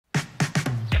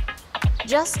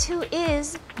just who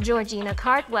is Georgina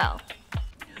Cardwell?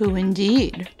 Who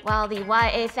indeed? While the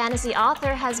YA fantasy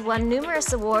author has won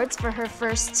numerous awards for her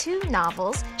first 2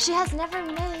 novels, she has never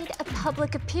made a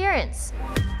public appearance.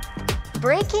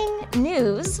 Breaking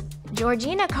news,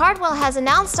 Georgina Cardwell has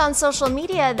announced on social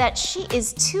media that she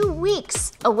is 2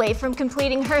 weeks away from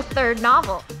completing her 3rd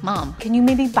novel. Mom, can you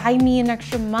maybe buy me an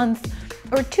extra month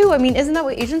or 2? I mean, isn't that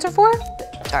what agents are for?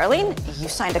 Darling, you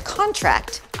signed a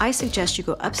contract. I suggest you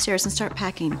go upstairs and start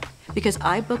packing because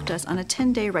I booked us on a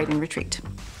 10-day writing retreat.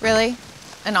 Really?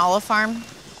 An olive farm?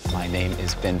 My name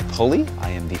is Ben Pulley. I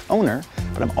am the owner,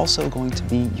 but I'm also going to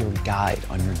be your guide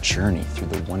on your journey through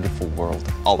the wonderful world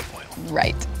of olive oil.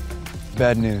 Right.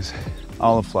 Bad news.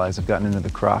 Olive flies have gotten into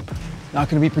the crop. Not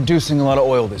going to be producing a lot of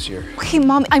oil this year. Okay,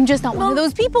 Mom, I'm just not one of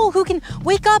those people who can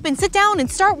wake up and sit down and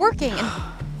start working.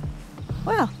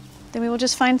 Well, then we will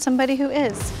just find somebody who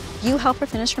is. You help her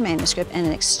finish her manuscript, and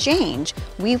in exchange,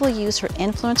 we will use her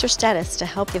influencer status to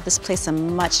help give this place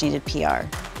some much-needed PR.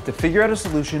 To figure out a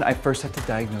solution, I first have to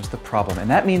diagnose the problem, and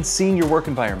that means seeing your work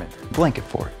environment. Blanket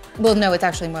fort. Well, no, it's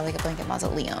actually more like a blanket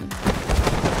mausoleum.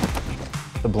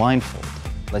 The blindfold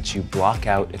lets you block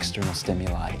out external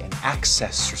stimuli and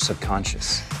access your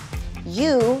subconscious.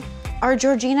 You are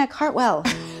Georgina Cardwell.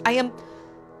 I am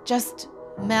just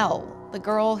Mel, the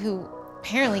girl who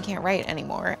apparently can't write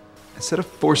anymore. Instead of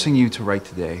forcing you to write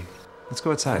today, let's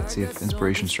go outside, see if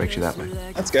inspiration strikes you that way.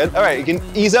 That's good. All right, you can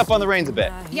ease up on the reins a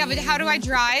bit. Yeah, but how do I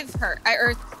drive her?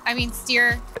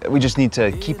 Steer? We just need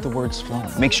to keep the words flowing.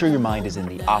 Make sure your mind is in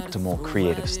the optimal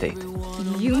creative state.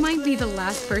 You might be the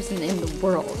last person in the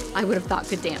world I would have thought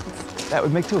could dance. That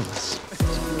would make 2 of us.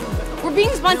 We're being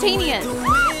spontaneous.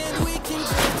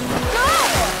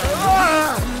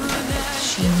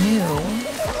 She knew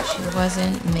she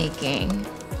wasn't making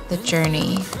the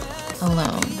journey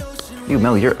alone. You,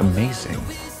 Mel, you're amazing.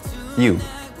 You,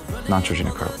 not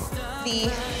Georgina Cardwell. The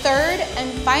 3rd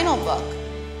and final book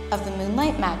of the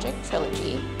Moonlight Magic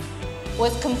trilogy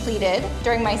was completed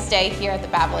during my stay here at the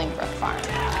Babbling Brook Farm.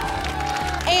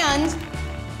 And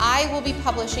I will be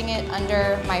publishing it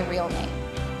under my real name.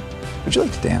 Would you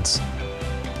like to dance?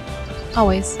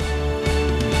 Always.